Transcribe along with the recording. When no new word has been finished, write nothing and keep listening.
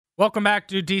Welcome back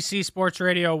to DC Sports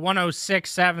Radio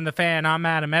 106.7 The Fan. I'm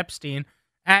Adam Epstein.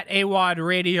 At AWOD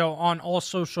Radio on all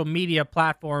social media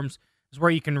platforms is where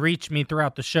you can reach me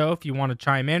throughout the show if you want to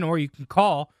chime in, or you can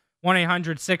call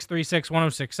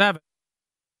 1-800-636-1067.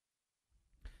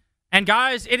 And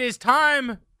guys, it is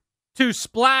time to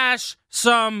splash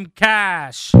some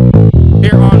cash here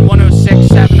on 106.7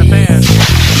 The Fan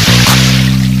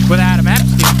with Adam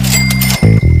Epstein.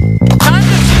 Time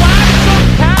to splash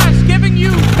some cash, giving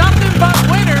you nothing but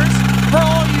winners for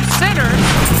all you sinners.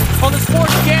 All the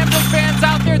sports gambling fans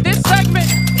out there, this segment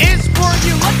is for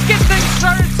you. Let's get things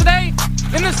started today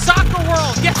in the soccer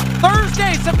world. Yes,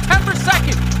 Thursday, September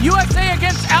 2nd, USA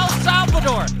against El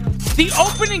Salvador. The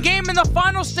opening game in the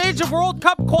final stage of World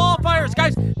Cup qualifiers.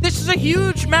 Guys, this is a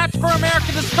huge match for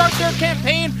America to start their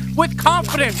campaign with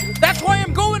confidence. That's why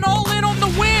I'm going all in on the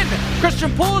win.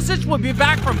 Christian Pulisic will be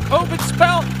back from COVID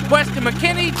spell. Weston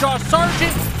McKennie, Josh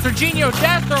Sargent, Serginho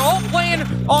Dest, they're all playing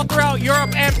all throughout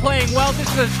Europe and playing well.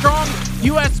 This is a strong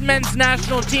U.S. men's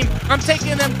national team. I'm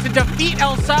taking them to defeat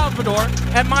El Salvador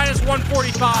at minus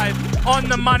 145 on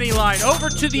the money line. Over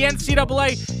to the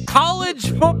NCAA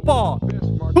college football.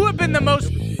 Who have been the most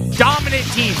dominant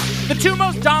teams? The two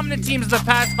most dominant teams of the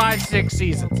past 5-6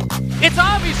 seasons. It's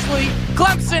obviously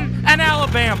Clemson and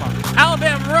Alabama.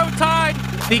 Alabama Road Tide,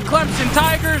 the Clemson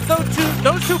Tigers,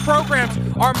 those two programs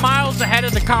are miles ahead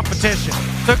of the competition.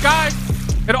 So guys,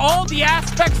 in all the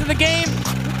aspects of the game,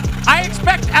 I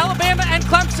expect Alabama and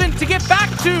Clemson to get back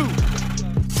to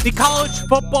the college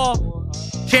football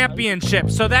championship.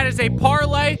 So that is a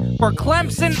parlay for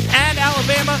Clemson and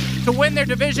Alabama to win their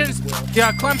divisions.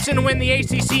 Clemson to win the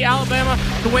ACC, Alabama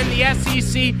to win the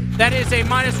SEC. That is a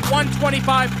minus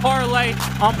 125 parlay.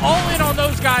 I'm all in on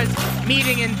those guys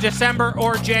meeting in December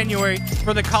or January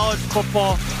for the college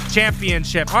football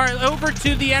championship. All right, over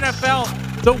to the NFL,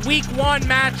 the week 1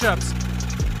 matchups.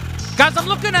 Guys, I'm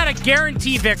looking at a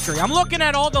guaranteed victory. I'm looking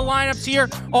at all the lineups here,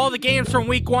 all the games from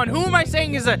week 1. Who am I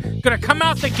saying is going to come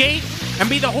out the gate and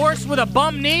be the horse with a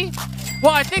bum knee?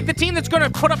 Well, I think the team that's going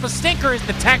to put up a stinker is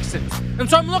the Texans. And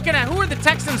so I'm looking at who are the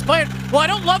Texans playing. Well, I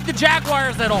don't love the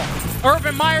Jaguars at all.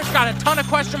 Urban Meyer's got a ton of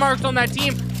question marks on that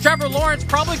team. Trevor Lawrence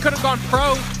probably could have gone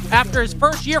pro after his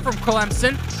first year from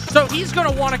Clemson. So he's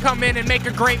going to want to come in and make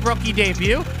a great rookie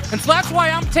debut. And so that's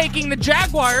why I'm taking the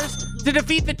Jaguars to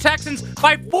defeat the Texans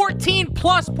by 14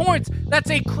 plus points. That's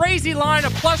a crazy line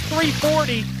of plus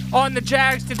 340 on the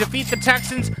Jags to defeat the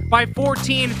Texans by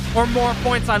 14 or more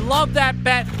points. I love that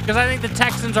bet because I think the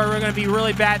Texans are going to be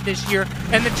really bad this year.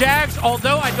 And the Jags,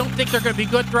 although I don't think they're going to be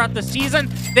good throughout the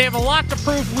season, they have a lot to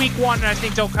prove week 1, and I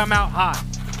think they'll come out hot.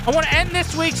 I want to end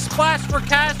this week's Splash for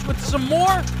Cash with some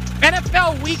more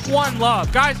NFL week 1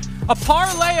 love. Guys, a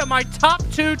parlay of my top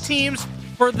 2 teams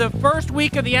for the first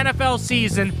week of the NFL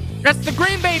season. That's the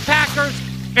Green Bay Packers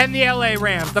and the LA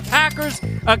Rams. The Packers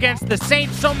against the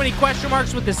Saints. So many question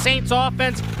marks with the Saints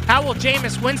offense. How will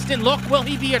Jameis Winston look? Will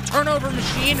he be a turnover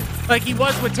machine like he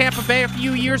was with Tampa Bay a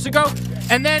few years ago?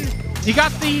 And then you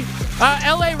got the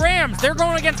LA Rams. They're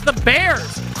going against the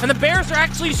Bears. And the Bears are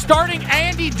actually starting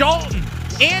Andy Dalton.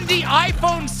 Andy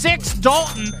iPhone 6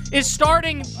 Dalton is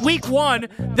starting week 1.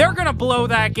 They're going to blow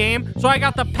that game. So I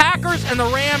got the Packers and the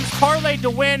Rams parlayed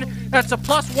to win. That's a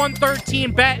plus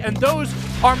 113 bet. And those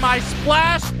are my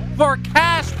Splash for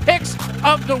Cash picks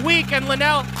of the week. And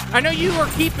Linnell, I know you were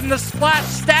keeping the Splash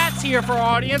stats here for our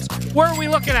audience. Where are we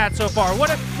looking at so far?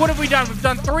 What have we done? We've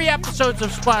done 3 episodes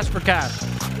of Splash for Cash.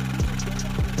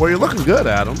 Well, you're looking good,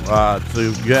 Adam. So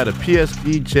you had a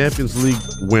PSG Champions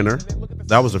League winner.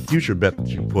 That was a future bet that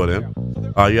you put in.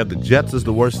 You had the Jets as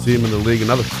the worst team in the league,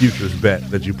 another futures bet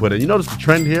that you put in. You notice the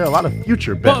trend here? A lot of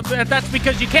future bets. Well, that's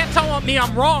because you can't tell me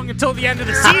I'm wrong until the end of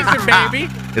the season, baby.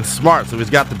 It's smart. So he's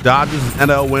got the Dodgers as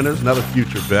NL winners, another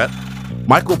future bet.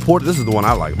 Michael Porter, this is the one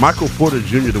I like. Michael Porter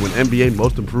Jr. to win NBA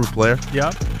Most Improved Player.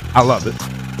 Yep. I love it.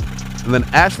 And then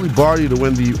Ashley Barty to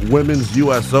win the Women's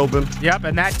U.S. Open. Yep,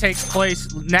 and that takes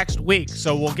place next week,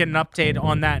 so we'll get an update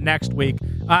on that next week.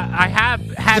 I have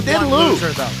had one loser,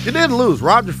 though. You didn't lose.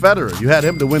 Roger Federer, you had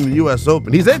him to win the U.S.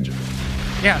 Open. He's injured.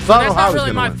 Yeah, so that's not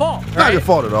really my fault. Right? Not your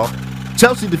fault at all.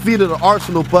 Chelsea defeated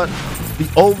Arsenal, but the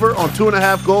over on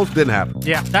 2.5 goals didn't happen.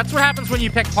 Yeah, that's what happens when you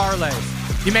pick parlays.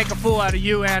 You make a fool out of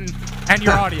you and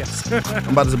your audience. I'm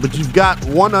about to say, but you've got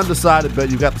one undecided bet.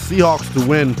 You've got the Seahawks to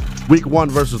win Week 1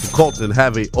 versus the Colts and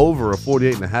have a over of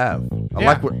 48.5. I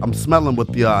like what I'm smelling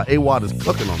what the AWOD is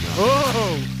cooking on that.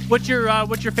 Oh, what's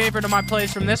your favorite of my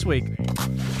plays from this week?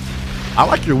 I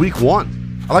like your Week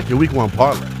 1. I like your Week 1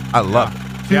 parlay. I love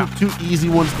it. Two easy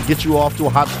ones to get you off to a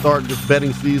hot start this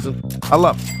betting season. I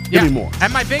love it. Give me more.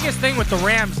 And my biggest thing with the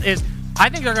Rams is I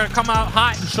think they're going to come out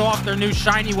hot and show off their new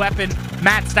shiny weapon,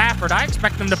 Matt Stafford. I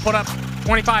expect them to put up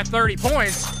 25, 30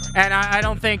 points, and I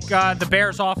don't think the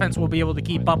Bears offense will be able to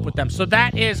keep up with them. So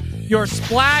that is your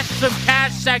Splash Some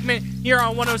Cash segment here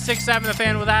on 106.7 The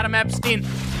Fan with Adam Epstein.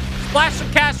 Splash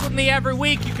some cash with me every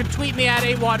week. You can tweet me at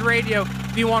AWOD Radio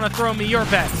if you want to throw me your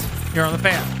bets here on The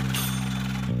Fan.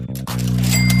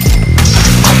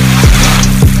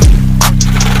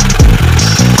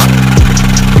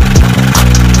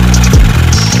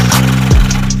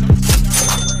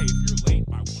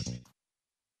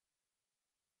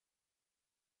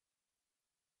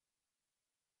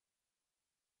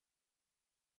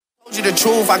 You the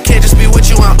truth, I can't just be with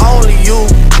you and only you.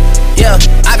 Yeah,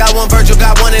 I got one Virgil,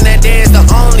 got one, and that day is the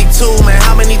only two, man.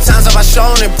 How many times have I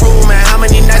shown and proved, man? How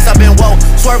many nights I've been woke,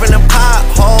 swerving the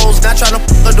potholes, not trying to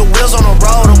put the wheels on the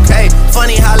road, okay?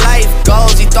 Funny how life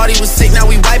goes, he thought he was sick, now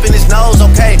we wiping his nose,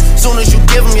 okay? Soon as you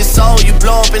give him your soul, you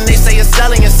blow up and they say you're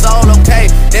selling your soul,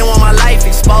 okay? They want my life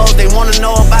exposed, they wanna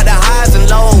know about the highs and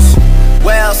lows.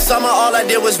 Well, summer all I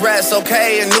did was rest,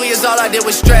 okay? And New Year's all I did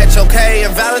was stretch, okay?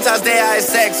 And Valentine's Day I had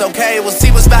sex, okay? We'll see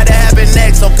what's about to happen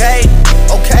next, okay?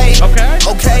 Okay? Okay.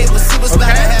 Okay, we'll see what's about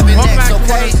to happen Welcome next, back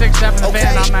okay? to 106.7 The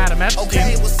Fan. I'm Adam Epstein.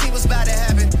 Okay, we'll see what's about to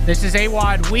happen. This is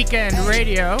AWOD Weekend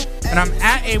Radio, and I'm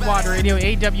at AWOD Radio,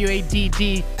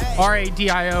 AWADD-RADIO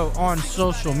on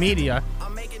social media.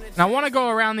 And I want to go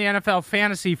around the NFL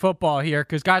fantasy football here,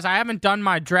 because, guys, I haven't done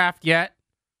my draft yet.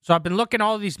 So I've been looking at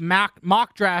all these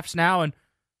mock drafts now, and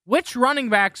which running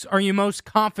backs are you most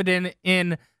confident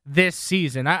in this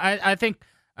season? I think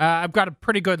I've got a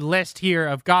pretty good list here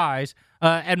of guys,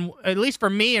 and at least for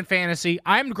me in fantasy,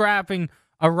 I'm grabbing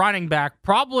a running back,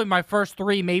 probably my first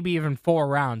 3, maybe even 4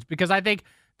 rounds, because I think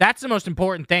that's the most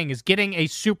important thing, is getting a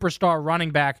superstar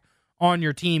running back on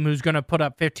your team who's going to put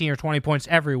up 15 or 20 points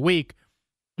every week.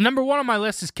 Number 1 on my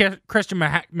list is Christian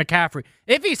McCaffrey.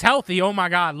 If he's healthy, oh my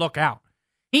God, look out.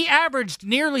 He averaged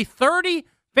nearly 30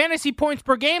 fantasy points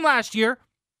per game last year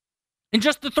in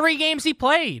just the 3 games he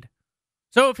played.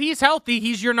 So if he's healthy,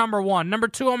 he's your number 1. Number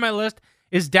 2 on my list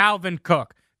is Dalvin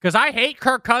Cook, because I hate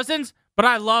Kirk Cousins, but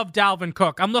I love Dalvin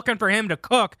Cook. I'm looking for him to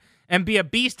cook and be a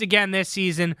beast again this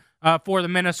season for the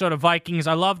Minnesota Vikings.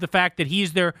 I love the fact that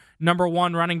he's their number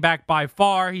 1 running back by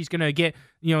far. He's going to get,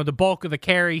 the bulk of the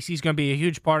carries. He's going to be a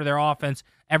huge part of their offense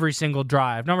every single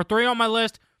drive. Number 3 on my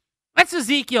list, that's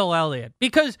Ezekiel Elliott,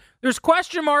 because there's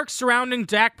question marks surrounding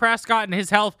Dak Prescott and his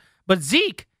health, but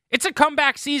Zeke, it's a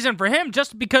comeback season for him,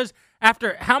 just because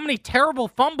after how many terrible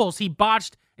fumbles he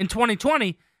botched in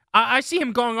 2020, I see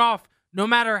him going off no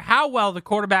matter how well the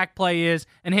quarterback play is,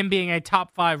 and him being a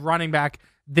top 5 running back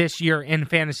this year in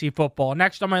fantasy football.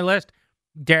 Next on my list,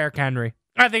 Derrick Henry.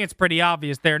 I think it's pretty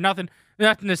obvious there. Nothing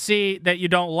to see that you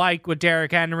don't like with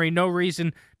Derrick Henry. No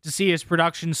reason to see his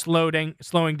production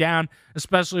slowing down,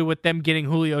 especially with them getting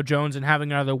Julio Jones and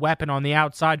having another weapon on the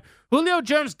outside. Julio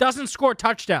Jones doesn't score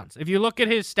touchdowns. If you look at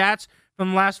his stats from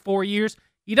the last 4 years,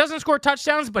 he doesn't score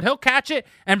touchdowns, but he'll catch it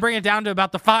and bring it down to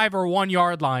about the 5 or 1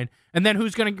 yard line. And then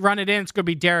who's going to run it in? It's going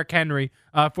to be Derrick Henry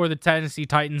for the Tennessee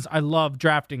Titans. I love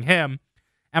drafting him.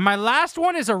 And my last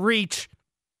one is a reach,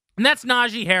 and that's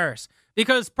Najee Harris.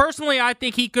 Because personally, I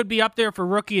think he could be up there for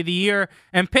Rookie of the Year.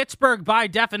 And Pittsburgh, by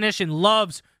definition,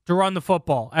 loves to run the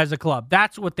football as a club.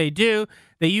 That's what they do.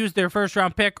 They use their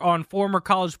first-round pick on former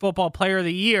college football player of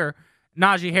the year,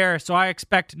 Najee Harris. So I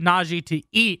expect Najee to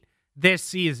eat this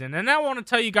season. And I want to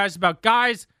tell you guys about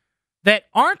guys that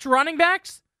aren't running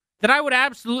backs that I would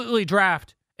absolutely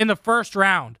draft in the first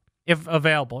round if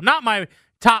available. Not my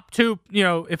top 2,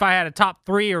 if I had a top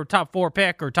 3 or top 4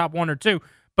 pick or top 1 or 2.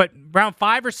 But round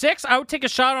 5 or 6, I would take a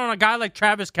shot on a guy like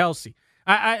Travis Kelce.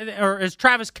 Or as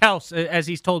Travis Kelce, as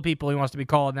he's told people he wants to be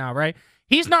called now, right?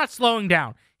 He's not slowing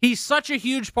down. He's such a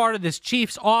huge part of this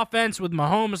Chiefs offense with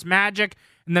Mahomes magic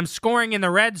and them scoring in the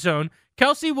red zone.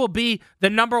 Kelce will be the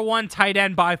number 1 tight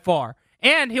end by far.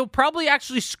 And he'll probably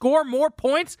actually score more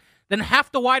points than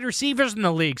half the wide receivers in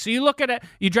the league. So you look at it,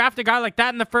 you draft a guy like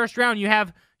that in the first round, you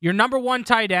have your number 1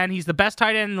 tight end. He's the best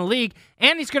tight end in the league,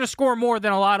 and he's going to score more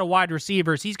than a lot of wide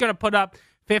receivers. He's going to put up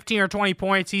 15 or 20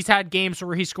 points. He's had games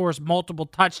where he scores multiple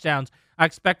touchdowns. I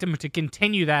expect him to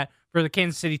continue that for the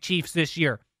Kansas City Chiefs this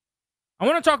year. I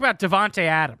want to talk about Davante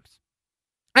Adams.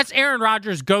 That's Aaron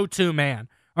Rodgers' go-to man.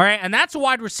 All right, and that's a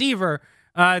wide receiver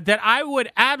that I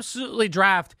would absolutely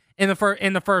draft in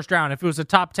the first round if it was a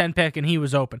top 10 pick and he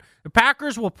was open. The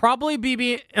Packers will probably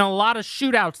be in a lot of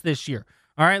shootouts this year.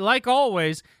 All right, like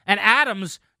always. And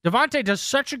Davante does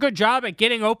such a good job at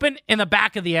getting open in the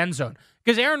back of the end zone.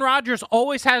 Because Aaron Rodgers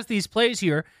always has these plays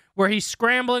here where he's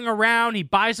scrambling around. He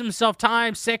buys himself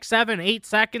time, 6, 7, 8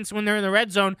 seconds when they're in the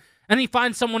red zone. and he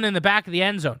finds someone in the back of the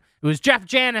end zone. It was Jeff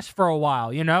Janis for a while,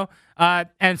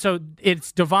 and so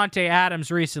it's Davante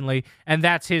Adams recently, and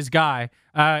that's his guy.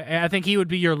 I think he would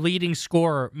be your leading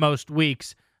scorer most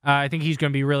weeks. I think he's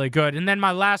going to be really good. And then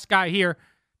my last guy here,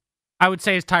 I would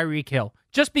say, is Tyreek Hill,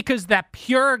 just because that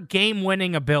pure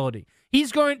game-winning ability.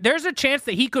 There's a chance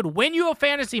that he could win you a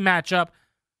fantasy matchup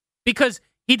because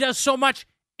he does so much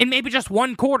in maybe just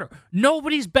one quarter.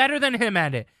 Nobody's better than him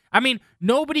at it. I mean,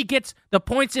 nobody gets the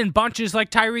points in bunches like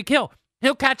Tyreek Hill.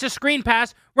 He'll catch a screen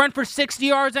pass, run for 60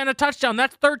 yards and a touchdown.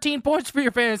 That's 13 points for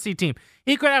your fantasy team.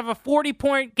 He could have a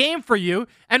 40-point game for you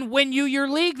and win you your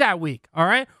league that week, all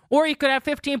right? Or he could have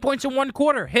 15 points in one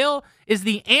quarter. Hill is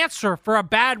the answer for a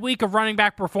bad week of running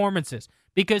back performances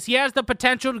because he has the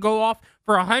potential to go off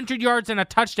for 100 yards and a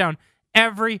touchdown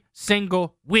every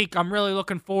single week. I'm really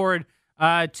looking forward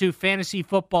to fantasy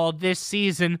football this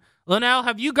season. Linnell,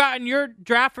 have you gotten your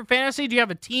draft for fantasy? Do you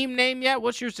have a team name yet?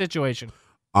 What's your situation?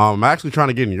 I'm actually trying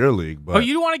to get in your league. But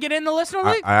you want to get in the listener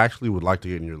league? I actually would like to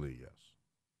get in your league, yes.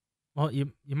 Well,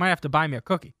 you might have to buy me a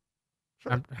cookie.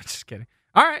 Sure. I'm just kidding.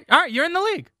 All right, you're in the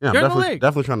league. Yeah, you're in the league.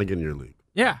 Definitely trying to get in your league.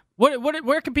 Yeah.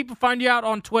 Where can people find you out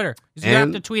on Twitter? You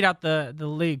have to tweet out the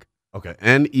league. Okay,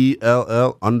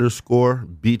 NELL_BTP.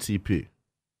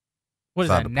 What is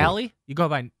that, Nelly? You go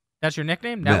by, that's your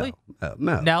nickname, Nelly?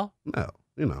 No. Nell? No.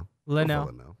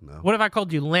 Linnell. No. What if I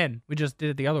called you Lynn? We just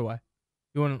did it the other way.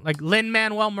 You want like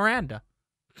Lin-Manuel Miranda?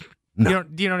 No.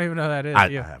 You don't even know who that is. I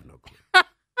have no clue.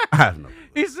 I have no clue.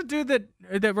 He's the dude that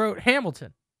wrote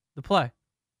Hamilton, the play.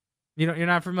 You're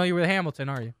not familiar with Hamilton,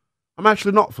 are you? I'm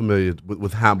actually not familiar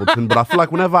with Hamilton, but I feel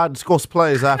like whenever I discuss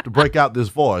plays, I have to break out this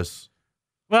voice.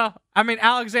 Well, I mean,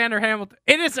 Alexander Hamilton.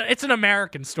 It's an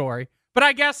American story, but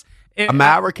I guess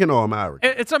American or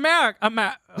American? It's American.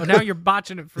 Well, now you're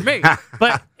botching it for me,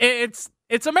 but it's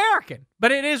American.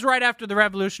 But it is right after the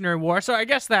Revolutionary War, so I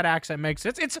guess that accent makes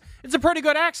sense. It's a pretty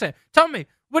good accent. Tell me,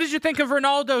 what did you think of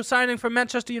Ronaldo signing for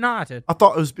Manchester United? I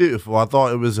thought it was beautiful. I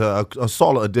thought it was a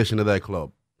solid addition to their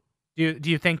club. Do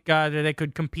you think that they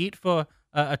could compete for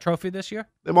a trophy this year?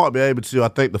 They might be able to. I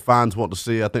think the fans want to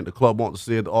see it. I think the club wants to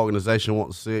see it. The organization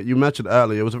wants to see it. You mentioned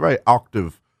earlier it was a very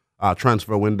active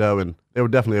transfer window, and they were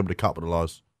definitely able to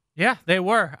capitalize. Yeah, they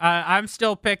were. I'm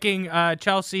still picking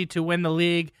Chelsea to win the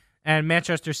league and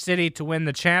Manchester City to win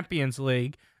the Champions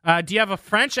League. Do you have a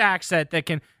French accent that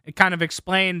can kind of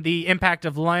explain the impact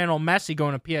of Lionel Messi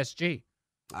going to PSG?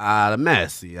 The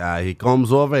Messi. He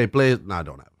comes over, he plays. No, I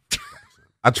don't have a French accent.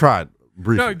 I tried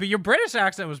briefly. No, but your British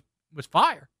accent was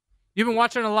fire. You've been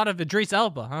watching a lot of Idris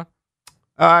Elba, huh?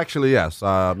 Actually, yes.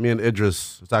 Me and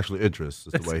Idris, it's actually Idris,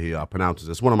 is the way he pronounces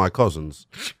it. It's one of my cousins.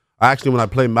 Actually, when I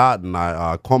play Madden,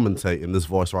 I commentate in this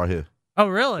voice right here. Oh,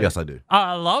 really? Yes, I do.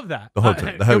 I love that. The whole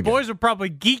time. Your boys are probably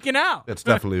geeking out. It's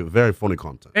definitely very funny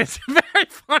content. It's very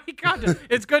funny content.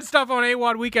 It's good stuff on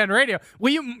AWOD Weekend Radio.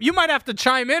 Well, you might have to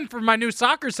chime in for my new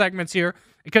soccer segments here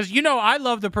because I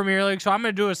love the Premier League, so I'm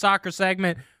going to do a soccer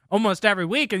segment almost every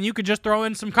week, and you could just throw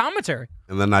in some commentary.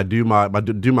 And then I do my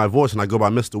voice, and I go by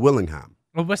Mr. Willingham.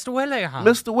 Well, Mr. Willingham.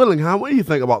 Mr. Willingham, what do you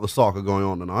think about the soccer going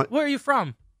on tonight? Where are you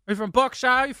from? Are you from Berkshire?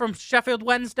 Are you from Sheffield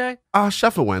Wednesday?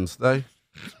 Sheffield Wednesday.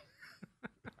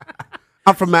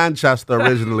 I'm from Manchester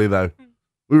originally, though.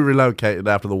 We relocated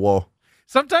after the war.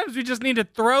 Sometimes we just need to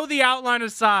throw the outline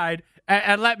aside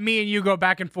and let me and you go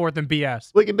back and forth and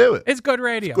BS. We can do it. It's good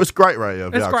radio. It's great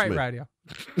radio. It's great radio.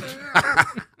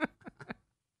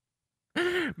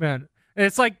 Man,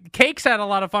 it's like Cakes had a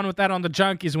lot of fun with that on the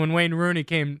Junkies when Wayne Rooney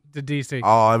came to DC.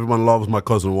 Oh, everyone loves my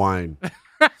cousin Wayne.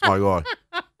 It's my guy.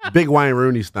 Big Wayne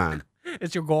Rooney stan.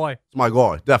 It's your guy. It's my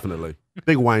guy, definitely.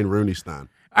 Big Wayne Rooney stan.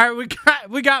 All right,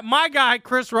 we got my guy,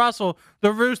 Chris Russell,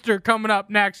 the Rooster, coming up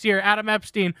next year. Adam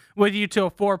Epstein with you till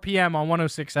 4 p.m. on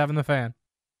 106.7 The Fan.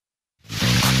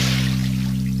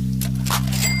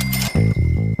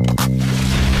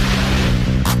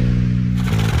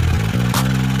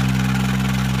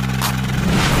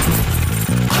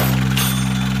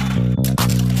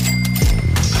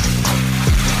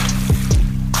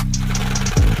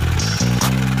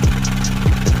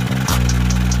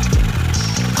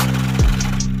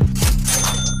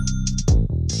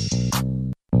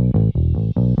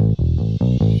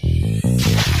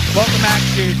 Welcome back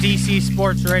to DC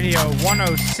Sports Radio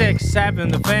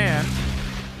 106.7 The Fan.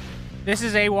 This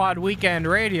is AWOD Weekend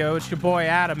Radio. It's your boy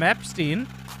Adam Epstein.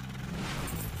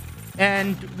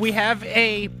 And we have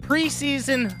a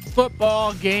preseason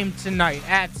football game tonight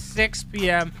at 6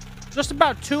 p.m. Just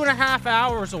about 2.5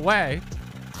 hours away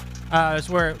is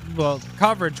where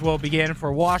coverage will begin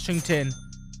for Washington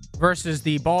versus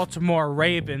the Baltimore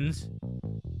Ravens.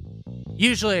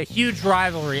 usually a huge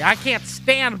rivalry. I can't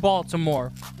stand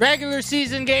Baltimore. Regular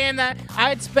season game that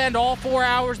I'd spend all 4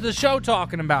 hours of the show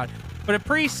talking about. But a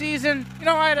preseason,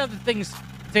 I had other things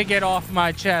to get off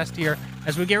my chest here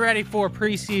as we get ready for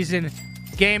preseason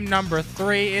game number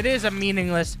 3. It is a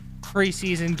meaningless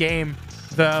preseason game,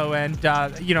 though, and,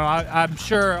 I'm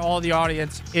sure all the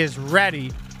audience is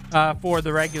ready for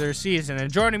the regular season.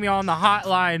 And joining me on the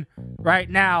hotline right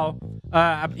now,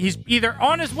 he's either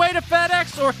on his way to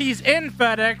FedEx or he's in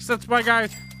FedEx. That's my guy,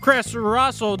 Chris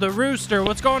Russell, the Rooster.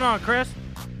 What's going on, Chris?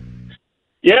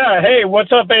 Yeah, hey,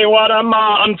 what's up, AWOD? I'm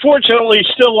unfortunately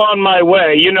still on my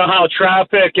way. You know how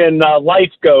traffic and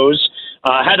life goes.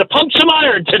 Had to pump some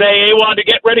iron today, AWOD, to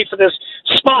get ready for this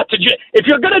spot. If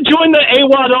you're going to join the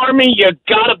AWOD Army, you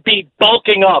got to be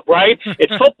bulking up, right?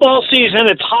 It's football season.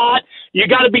 It's hot. You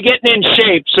got to be getting in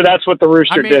shape. So that's what the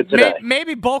Rooster did today.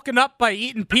 Maybe bulking up by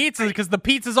eating pizza because the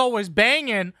pizza's always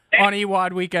banging on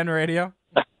AWOD Weekend Radio.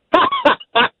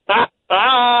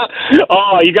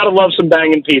 Oh, you got to love some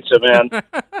banging pizza, man.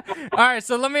 All right,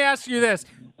 so let me ask you this.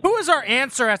 Who is our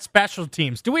answer at special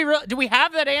teams? Do we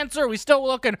have that answer? Are we still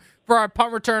looking for our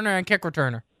punt returner and kick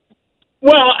returner?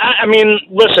 Well, I mean,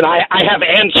 listen, I have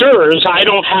answers. I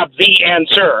don't have the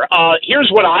answer. Here's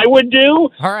what I would do.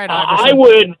 All right, I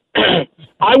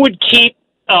would keep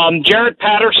Jarrett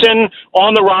Patterson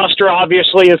on the roster,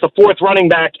 obviously, as the fourth running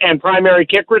back and primary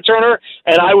kick returner,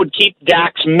 and I would keep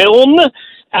Dax Milne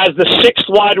as the sixth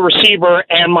wide receiver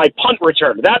and my punt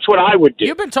returner. That's what I would do.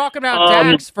 You've been talking about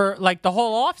Dax for, the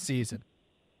whole offseason.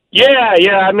 Yeah.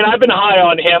 I mean, I've been high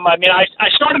on him. I mean, I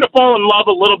started to fall in love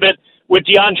a little bit with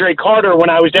DeAndre Carter when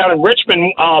I was down in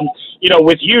Richmond,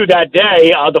 with you that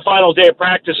day, the final day of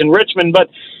practice in Richmond. But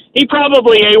he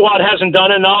probably, AWOD, hasn't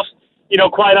done enough,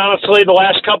 quite honestly, the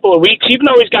last couple of weeks, even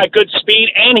though he's got good speed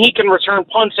and he can return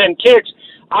punts and kicks.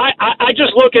 I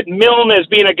just look at Milne as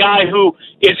being a guy who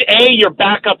is, your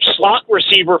backup slot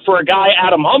receiver for a guy,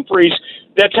 Adam Humphries,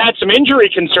 that's had some injury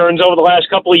concerns over the last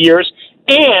couple of years.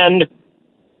 And,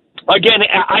 again,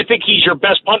 I think he's your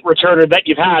best punt returner that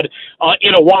you've had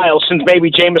in a while since maybe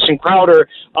Jamison Crowder,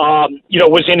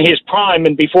 was in his prime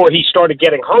and before he started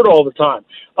getting hurt all the time.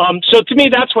 So to me,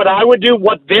 that's what I would do.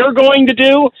 What they're going to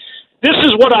do, this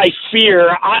is what I fear.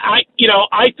 I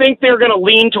think they're going to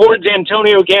lean towards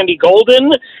Antonio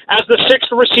Gandy-Golden as the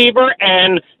sixth receiver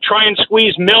and try and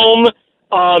squeeze Milne,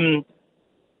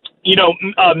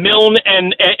 Milne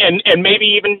and maybe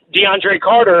even DeAndre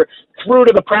Carter through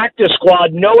to the practice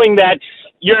squad, knowing that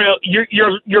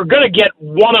you're going to get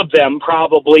one of them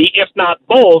probably, if not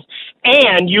both,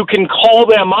 and you can call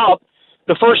them up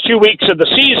the first 2 weeks of the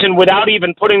season without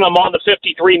even putting them on the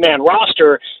 53-man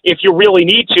roster if you really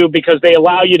need to, because they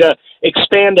allow you to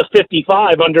expand to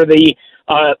 55 under the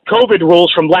COVID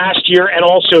rules from last year and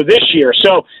also this year.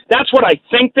 So that's what I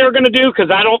think they're going to do, because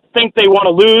I don't think they want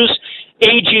to lose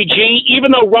AGG,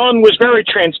 even though Ron was very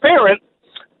transparent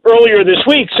earlier this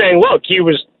week saying, look, he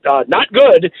was not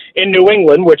good in New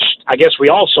England, which I guess we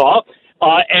all saw,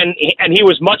 and he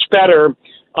was much better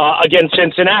against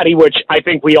Cincinnati, which I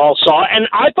think we all saw. And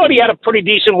I thought he had a pretty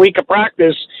decent week of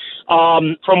practice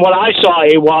from what I saw,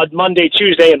 AWOD, Monday,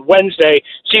 Tuesday, and Wednesday.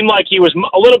 Seemed like he was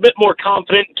a little bit more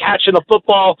confident in catching the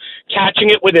football, catching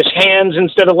it with his hands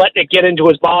instead of letting it get into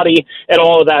his body and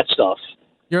all of that stuff.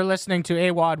 You're listening to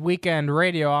AWOD Weekend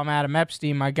Radio. I'm Adam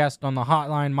Epstein, my guest on the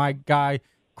hotline, my guy,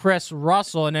 Chris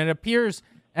Russell. And it appears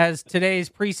as today's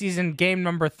preseason game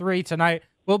number 3 tonight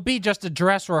will be just a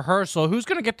dress rehearsal. Who's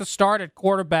going to get the start at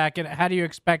quarterback, and how do you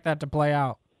expect that to play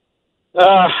out?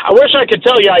 I wish I could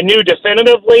tell you I knew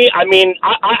definitively. I mean,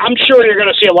 I'm sure you're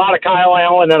going to see a lot of Kyle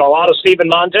Allen and a lot of Steven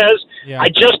Montez. Yeah. I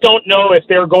just don't know if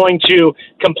they're going to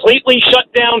completely shut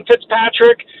down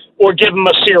Fitzpatrick or give him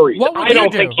a series. What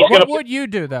would you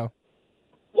do, though?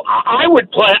 I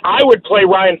would play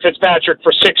Ryan Fitzpatrick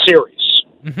for 6 series.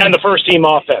 And the first-team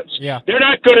offense. Yeah. They're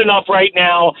not good enough right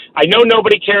now. I know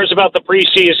nobody cares about the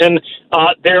preseason.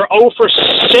 They're 0 for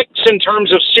 6 in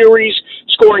terms of series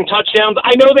scoring touchdowns.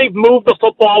 I know they've moved the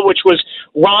football, which was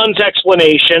Ron's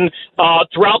explanation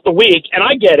throughout the week, and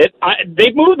I get it.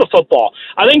 They've moved the football.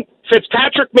 I think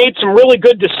Fitzpatrick made some really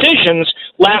good decisions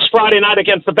last Friday night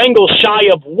against the Bengals,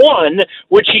 shy of 1,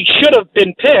 which he should have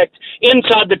been picked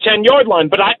inside the 10-yard line.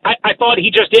 But I thought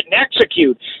he just didn't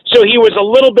execute. So he was a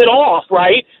little bit off,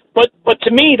 right? But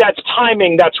to me, that's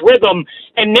timing, that's rhythm.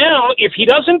 And now, if he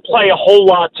doesn't play a whole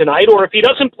lot tonight, or if he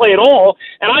doesn't play at all,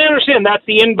 and I understand that's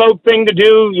the in vogue thing to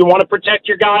do, you want to protect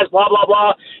your guys, blah, blah,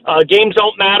 blah, games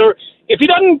don't matter. If he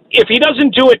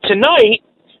doesn't do it tonight,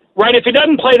 right, if he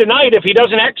doesn't play tonight, if he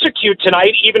doesn't execute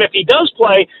tonight, even if he does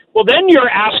play, well, then you're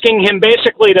asking him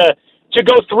basically to to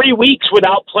go 3 weeks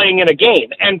without playing in a game.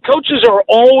 And coaches are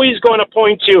always going to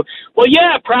point to, well,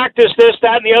 yeah, practice this,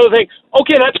 that, and the other thing.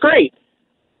 Okay, that's great.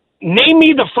 Name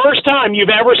me the first time you've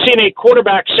ever seen a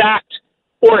quarterback sacked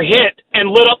or hit and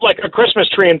lit up like a Christmas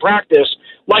tree in practice,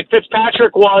 like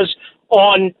Fitzpatrick was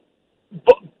on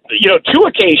 2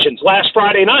 occasions last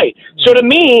Friday night. So to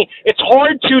me, it's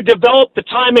hard to develop the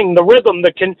timing, the rhythm,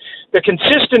 the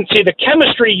consistency, the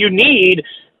chemistry you need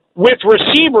with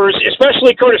receivers,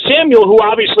 especially Curtis Samuel, who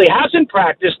obviously hasn't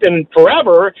practiced in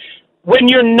forever, when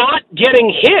you're not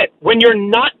getting hit, when you're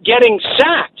not getting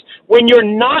sacked, when you're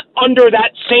not under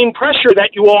that same pressure that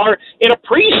you are in a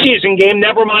preseason game,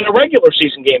 never mind a regular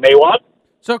season game, what?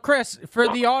 So, Chris, for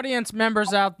the audience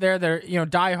members out there that are,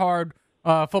 diehard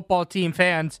football team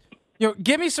fans,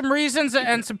 give me some reasons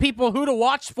and some people who to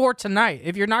watch for tonight.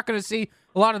 If you're not going to see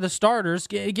a lot of the starters,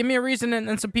 give me a reason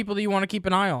and some people that you want to keep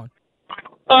an eye on.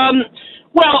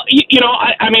 Well,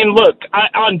 look,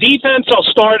 on defense, I'll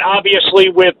start obviously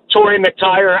with Torrey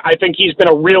McTyer. I think he's been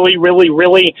a really, really,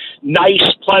 really nice,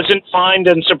 pleasant find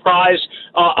and surprise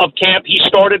of camp. He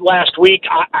started last week.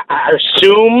 I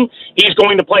assume he's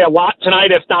going to play a lot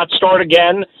tonight, if not start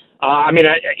again.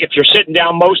 If you're sitting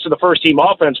down most of the first team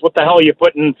offense, what the hell are you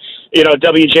putting,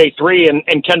 WJ3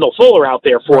 and Kendall Fuller out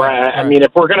there for? Right. I mean,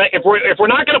 if we're not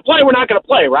gonna play, we're not gonna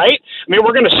play, right? I mean,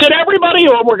 we're gonna sit everybody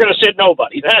or we're gonna sit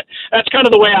nobody. That's kind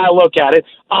of the way I look at it.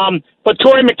 But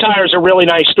Torrey McTyer is a really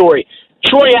nice story.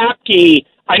 Troy Apke,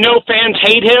 I know fans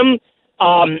hate him.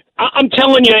 I'm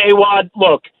telling you, Awad,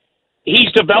 look,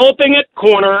 he's developing at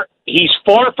corner. He's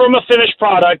far from a finished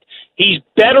product. He's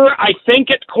better, I think,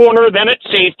 at corner than at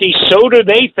safety. So do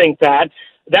they think that.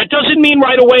 That doesn't mean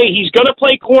right away he's going to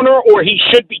play corner or he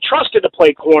should be trusted to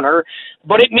play corner,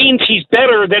 but it means he's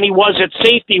better than he was at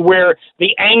safety, where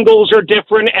the angles are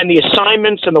different and the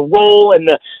assignments and the role and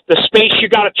the space you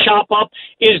got to chop up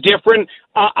is different.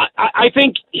 I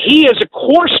think he is a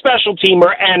core special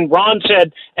teamer, and Ron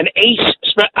said an ace.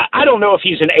 I don't know if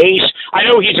he's an ace. I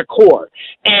know he's a core,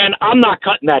 and I'm not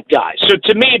cutting that guy. So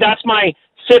to me, that's my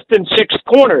fifth and sixth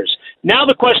corners. Now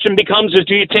the question becomes is,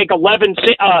 do you take 11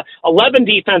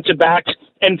 defensive backs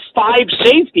and 5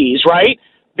 safeties, right?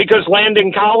 Because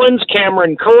Landon Collins,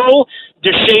 Cameron Curl,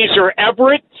 DeShazer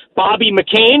Everett, Bobby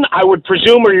McCain, I would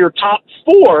presume are your top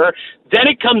 4. Then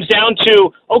it comes down to,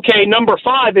 okay, number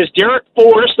 5 is Derek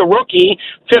Forrest, the rookie,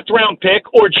 5th-round pick,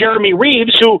 or Jeremy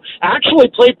Reeves, who actually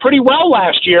played pretty well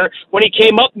last year when he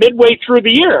came up midway through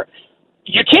the year.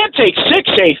 You can't take 6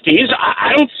 safeties.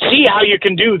 I don't see how you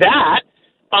can do that.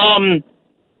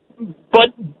 But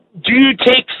do you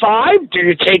take 5? Do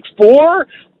you take 4?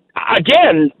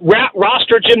 Again,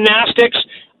 roster gymnastics.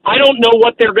 I don't know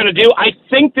what they're going to do. I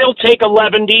think they'll take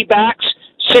 11 D-backs,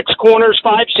 6 corners,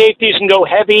 5 safeties, and go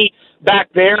heavy back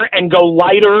there and go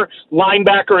lighter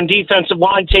linebacker and defensive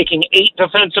line, taking 8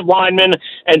 defensive linemen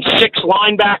and 6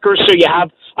 linebackers, so you have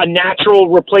a natural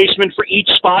replacement for each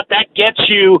spot. That gets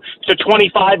you to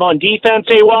 25 on defense,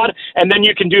 Awad, and then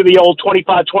you can do the old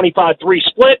 25-25-3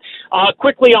 split.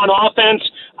 Quickly on offense,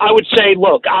 I would say,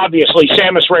 look, obviously,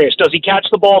 Sammis Reyes, does he catch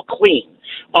the ball clean?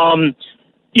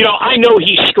 I know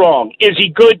he's strong. Is he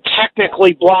good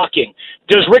technically blocking?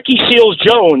 Does Ricky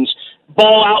Seals-Jones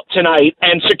ball out tonight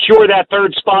and secure that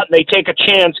 3rd spot, and they take a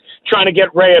chance trying to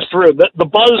get Reyes through? The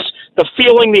buzz, the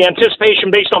feeling, the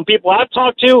anticipation based on people I've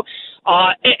talked to,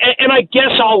 and I guess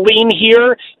I'll lean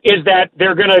here, is that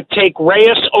they're going to take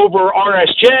Reyes over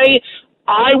RSJ.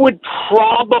 I would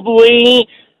probably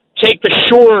take the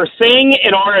surer thing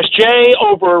in RSJ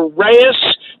over Reyes,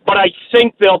 but I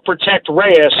think they'll protect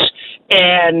Reyes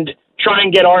and try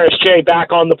and get RSJ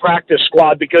back on the practice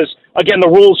squad because, again, the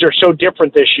rules are so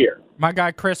different this year. My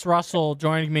guy Chris Russell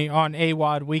joining me on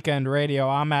AWOD Weekend Radio.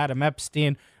 I'm Adam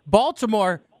Epstein.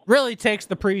 Baltimore really takes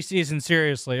the preseason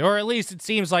seriously, or at least it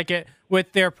seems like it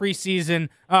with their preseason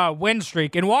win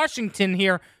streak. In Washington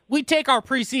here, we take our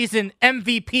preseason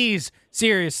MVPs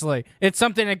seriously. It's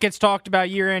something that gets talked about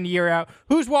year in, year out.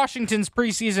 Who's Washington's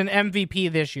preseason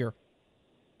MVP this year?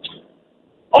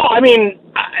 Oh,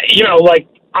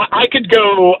 I could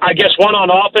go, I guess, one on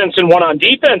offense and one on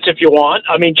defense if you want.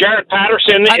 I mean, Jarrett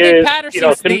Patterson I think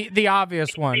Patterson's the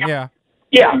obvious one, yeah.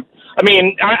 Yeah. I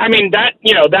mean that,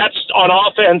 that's on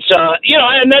offense,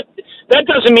 and that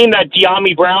doesn't mean that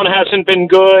De'Ami Brown hasn't been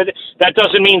good. That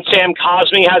doesn't mean Sam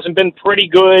Cosmi hasn't been pretty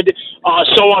good,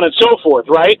 so on and so forth,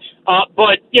 right?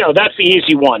 But that's the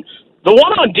easy one. The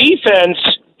one on defense,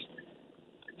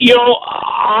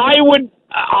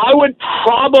 I would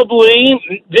probably,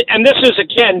 and this is,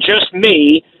 again, just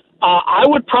me, I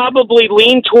would probably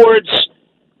lean towards,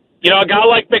 a guy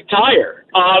like McTyer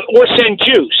or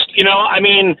St-Juste.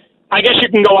 I guess you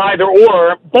can go either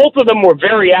or. Both of them were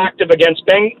very active against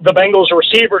the Bengals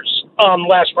receivers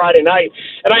last Friday night.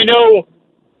 And I know,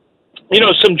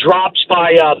 some drops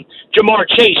by Jamar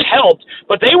Chase helped,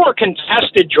 but they were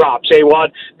contested drops,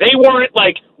 Awad. They weren't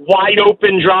like wide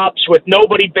open drops with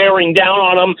nobody bearing down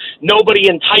on them, nobody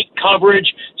in tight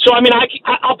coverage. So,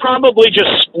 I'll probably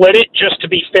just split it just to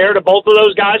be fair to both of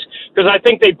those guys, because I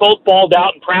think they both balled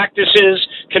out in practices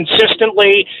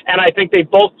consistently, and I think they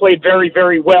both played very,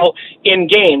 very well in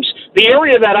games. The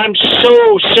area that I'm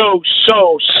so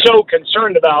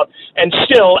concerned about, and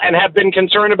have been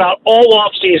concerned about all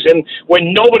offseason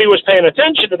when nobody was paying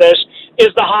attention to this, is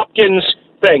the Hopkins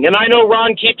thing. And I know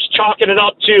Ron keeps chalking it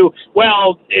up to,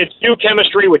 well, it's new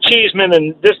chemistry with Cheeseman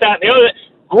and this, that, and the other.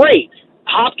 Great.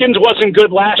 Hopkins wasn't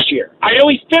good last year. I know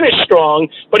he finished strong,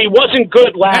 but he wasn't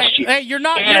good last year. Hey, you're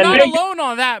not alone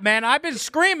on that, man. I've been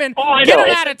screaming, get him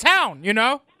out of town,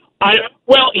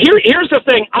 Well, here's the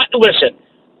thing. Listen,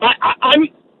 I'm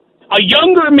a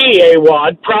younger me,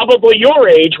 Awad, probably your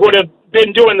age, would have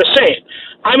been doing the same.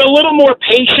 I'm a little more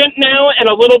patient now and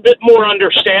a little bit more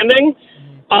understanding.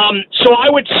 So I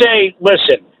would say,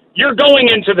 listen, you're going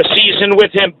into the season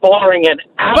with him barring an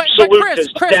absolute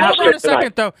disaster. Chris, hold on a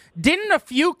second, though. Didn't a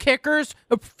few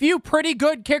pretty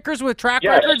good kickers with track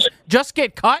records just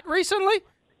get cut recently?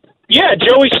 Yeah,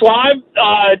 Joey Slive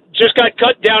just got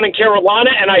cut down in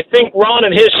Carolina, and I think Ron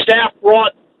and his staff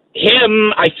brought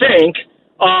him,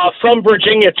 from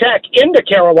Virginia Tech into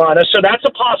Carolina, so that's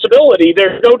a possibility.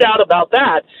 There's no doubt about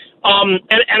that.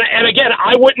 And again,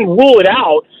 I wouldn't rule it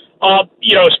out.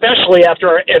 Especially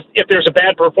after if there's a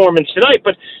bad performance tonight.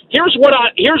 But here's what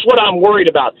I'm worried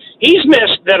about. He's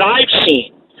missed, that I've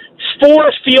seen,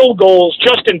 4 field goals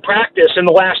just in practice in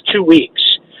the last 2 weeks.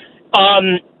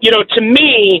 To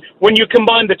me, when you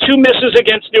combine the 2 misses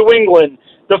against New England,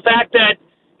 the fact that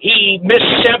he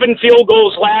missed 7 field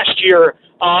goals last year,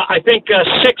 I think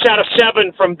 6 out of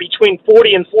 7 from between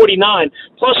 40 and 49,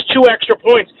 plus 2 extra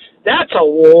points. That's a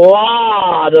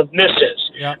lot of misses.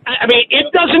 Yeah.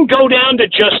 It doesn't go down to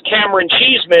just Cameron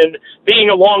Cheeseman being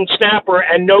a long snapper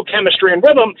and no chemistry and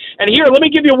rhythm. And here, let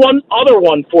me give you one other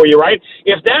one for you, right?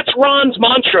 If that's Ron's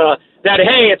mantra, that,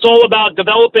 hey, it's all about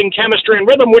developing chemistry and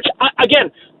rhythm, which,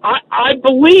 I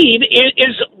believe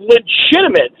is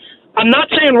legitimate. I'm not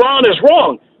saying Ron is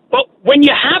wrong, but when you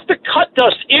have to cut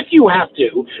dust, if you have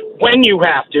to, when you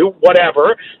have to,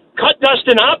 whatever, cut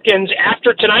Dustin Hopkins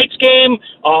after tonight's game,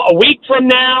 a week from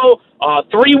now,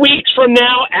 3 weeks from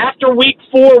now, after week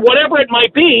 4, whatever it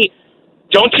might be,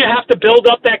 don't you have to build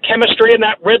up that chemistry and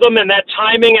that rhythm and that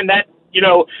timing and that,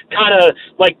 kind of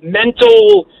like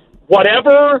mental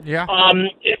whatever,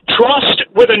 trust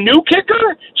with a new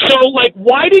kicker? So,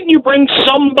 why didn't you bring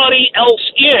somebody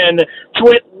else in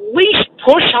to at least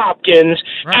push Hopkins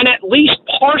and at least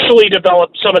partially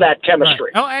develop some of that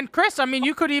chemistry? Right. Oh, and Chris,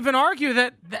 you could even argue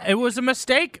that it was a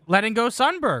mistake letting go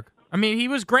Sundberg. He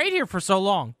was great here for so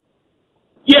long.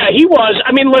 Yeah, he was.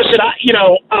 Listen,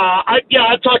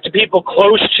 I've talked to people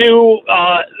close to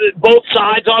both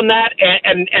sides on that,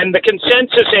 and the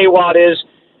consensus, Awad, is,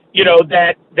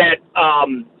 that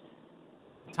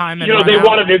time and they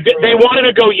wanted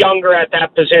to go younger at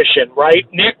that position, right?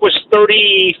 Nick was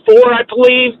 34, I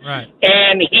believe, right,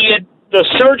 and he had the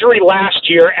surgery last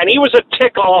year, and he was a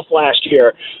tick off last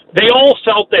year. They all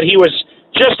felt that he was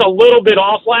just a little bit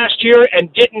off last year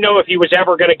and didn't know if he was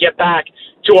ever going to get back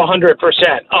to 100%.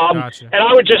 Gotcha. And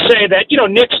I would just say that,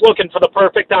 Nick's looking for the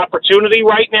perfect opportunity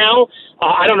right now.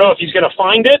 I don't know if he's going to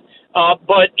find it,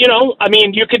 but,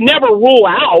 you could never rule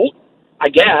out, I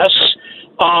guess.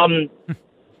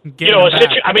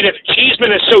 If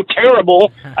Cheeseman is so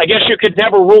terrible, I guess you could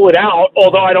never rule it out,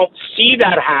 although I don't see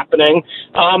that happening.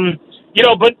 But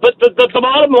the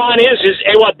bottom line is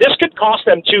this could cost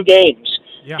them 2 games,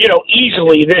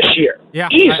 easily this year. Yeah,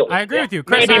 easily. I agree with you.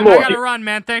 Chris, I got to run,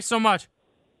 man. Thanks so much.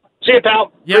 See you,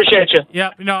 pal. Yep. Appreciate you.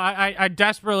 Yeah, I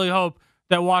desperately hope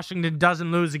that Washington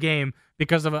doesn't lose a game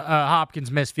because of a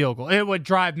Hopkins missed field goal. It would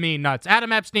drive me nuts.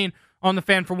 Adam Epstein on The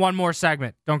Fan for one more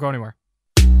segment. Don't go anywhere.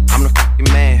 I'm the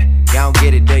fucking man. Y'all don't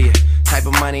get it, do you? Type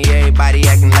of money, everybody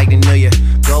acting like they knew you.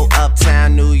 Go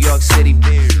uptown, New York City,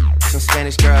 bitch. Some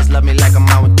Spanish girls love me like I'm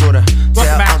out with Duda.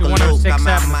 Welcome back to 106.7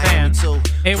 The Fan,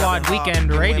 AWOD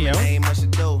Weekend Radio.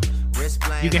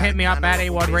 You can hit me up at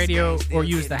AWOD Radio or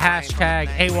use the hashtag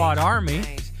AWOD Army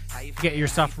to get your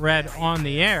stuff read on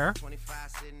the air.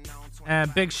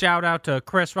 And big shout out to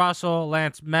Chris Russell,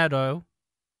 Lance Meadow,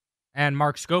 and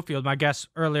Mark Schofield, my guests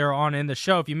earlier on in the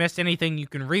show. If you missed anything, you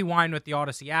can rewind with the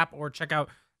Odyssey app or check out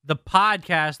the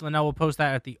podcast. Linnell will post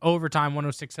that at the Overtime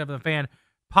 106.7 The Fan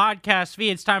podcast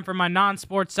feed. It's time for my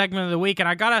non-sports segment of the week, and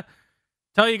I gotta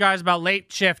tell you guys about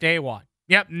late shift AWOD.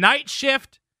 Yep, night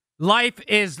shift life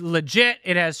is legit.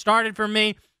 It has started for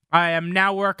me. I am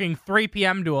now working 3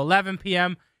 p.m. to 11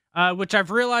 p.m., which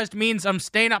I've realized means I'm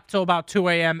staying up till about 2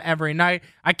 a.m. every night.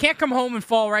 I can't come home and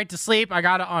fall right to sleep. I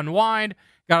got to unwind,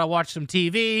 got to watch some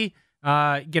TV,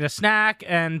 get a snack,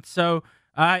 and so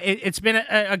it's been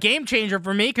a game changer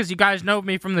for me because you guys know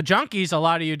me from the Junkies, a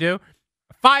lot of you do.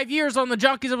 5 years on the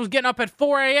Junkies, I was getting up at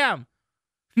 4 a.m.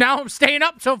 Now I'm staying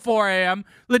up till 4 a.m.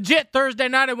 Legit, Thursday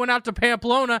night, I went out to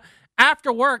Pamplona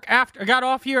after work. I got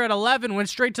off here at 11, went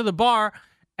straight to the bar,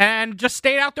 and just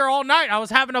stayed out there all night. I was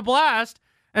having a blast.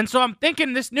 And so I'm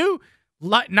thinking this new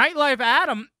nightlife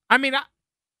Adam, I mean,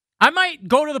 I might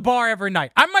go to the bar every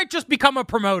night. I might just become a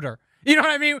promoter. You know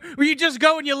what I mean? Where you just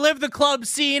go and you live the club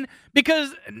scene.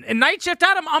 Because in night shift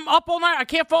Adam, I'm up all night. I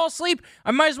can't fall asleep.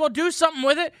 I might as well do something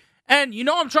with it. And you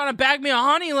know I'm trying to bag me a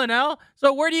honey, Linnell.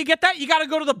 So where do you get that? You got to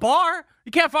go to the bar.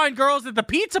 You can't find girls at the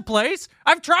pizza place.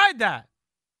 I've tried that.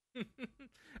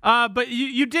 But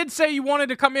you did say you wanted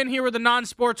to come in here with the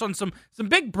non-sports on some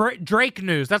big Drake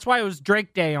news. That's why it was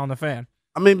Drake Day on the Fan.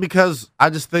 I mean, because I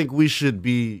just think we should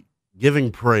be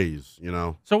giving praise, you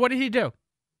know. So what did he do?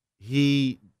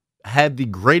 He had the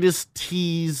greatest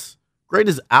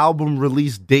album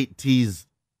release date tease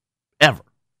ever.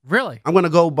 Really? I'm gonna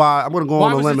go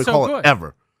on a limb and call it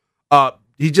ever.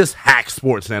 He just hacked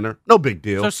SportsCenter. No big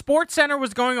deal. So SportsCenter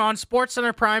was going on,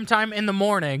 SportsCenter primetime in the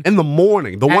morning. In the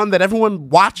morning. The one that everyone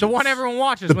watches. The one everyone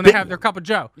watches when they have their cup of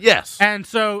joe. Yes. And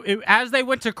so as they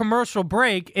went to commercial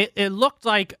break, it looked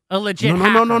like a legit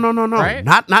No. Right?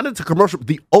 Not into commercial.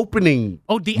 The opening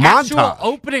the montage. actual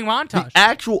opening montage. The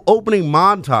actual opening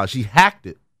montage. He hacked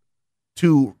it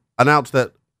to announce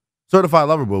that Certified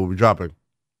Lover Boy will be dropping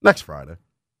next Friday.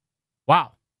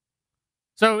 Wow.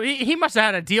 So he must have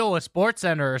had a deal with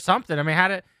SportsCenter or something. I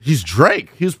mean, He's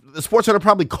Drake. The SportsCenter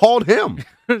probably called him.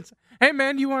 Hey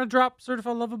man, you want to drop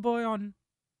Certified Lover Boy on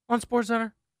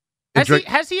SportsCenter?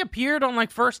 Has he appeared on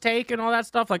like First Take and all that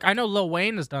stuff? Like I know Lil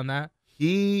Wayne has done that.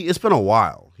 It's been a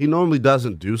while. He normally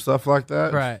doesn't do stuff like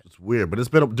that. Right. It's weird, but it's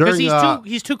been during.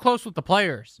 He's too close with the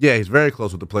players. Yeah, he's very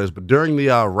close with the players. But during the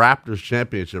Raptors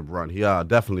championship run, he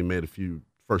definitely made a few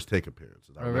First Take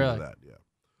appearances. I remember that. Yeah.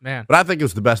 Man. But I think it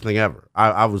was the best thing ever.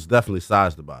 I was definitely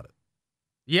sized about it.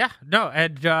 Yeah, no,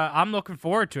 and I'm looking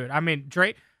forward to it. I mean,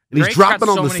 Drake. And he's dropping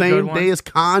on the same day as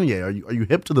Kanye. Are you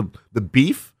hip to the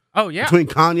beef? Oh yeah, between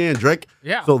Kanye and Drake.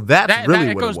 Yeah. So that's really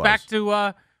it what it goes was. back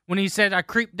to when he said, "I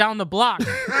creeped down the block,"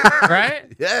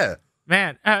 right? Yeah.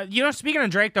 Man, speaking of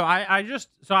Drake though, I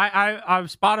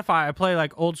Spotify. I play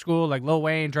like old school, like Lil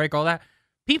Wayne, Drake, all that.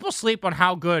 People sleep on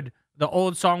how good the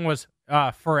old song was.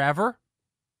 Forever.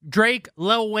 Drake,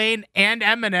 Lil Wayne, and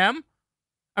Eminem.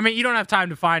 I mean, you don't have time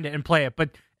to find it and play it,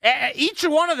 but each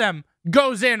one of them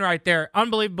goes in right there.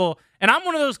 Unbelievable. And I'm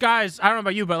one of those guys, I don't know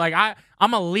about you, but like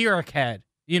I'm a lyric head,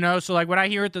 you know? So like when I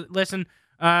listen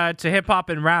to hip-hop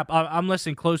and rap, I'm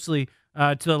listening closely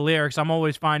to the lyrics. I'm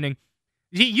always finding...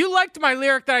 You liked my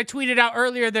lyric that I tweeted out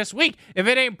earlier this week. If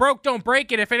it ain't broke, don't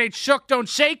break it. If it ain't shook, don't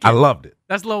shake it. I loved it.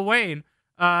 That's Lil Wayne.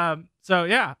 So,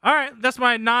 yeah. All right. That's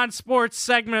my non-sports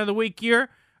segment of the week here.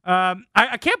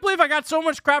 I can't believe I got so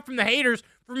much crap from the haters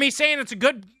for me saying it's a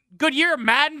good year of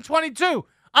Madden 22.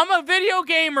 I'm a video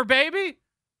gamer, baby.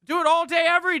 Do it all day,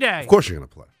 every day. Of course you're going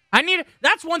to play.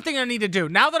 That's one thing I need to do.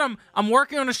 Now that I'm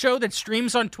working on a show that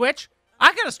streams on Twitch,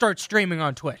 I got to start streaming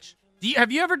on Twitch.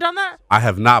 Have you ever done that? I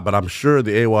have not, but I'm sure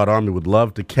the AWOD Army would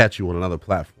love to catch you on another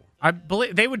platform. I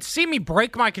believe they would see me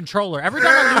break my controller. Every time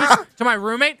I lose to my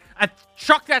roommate, I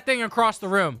chuck that thing across the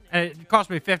room, and it cost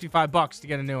me $55 to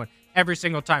get a new one every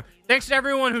single time. Thanks to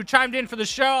everyone who chimed in for the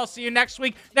show. I'll see you next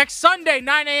week, next Sunday,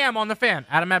 9 a.m. on The Fan.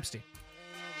 Adam Epstein.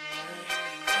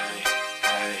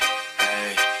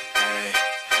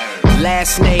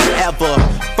 Last name ever,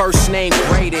 first name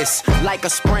greatest. Like a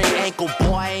sprained ankle,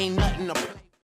 boy, ain't nothing to...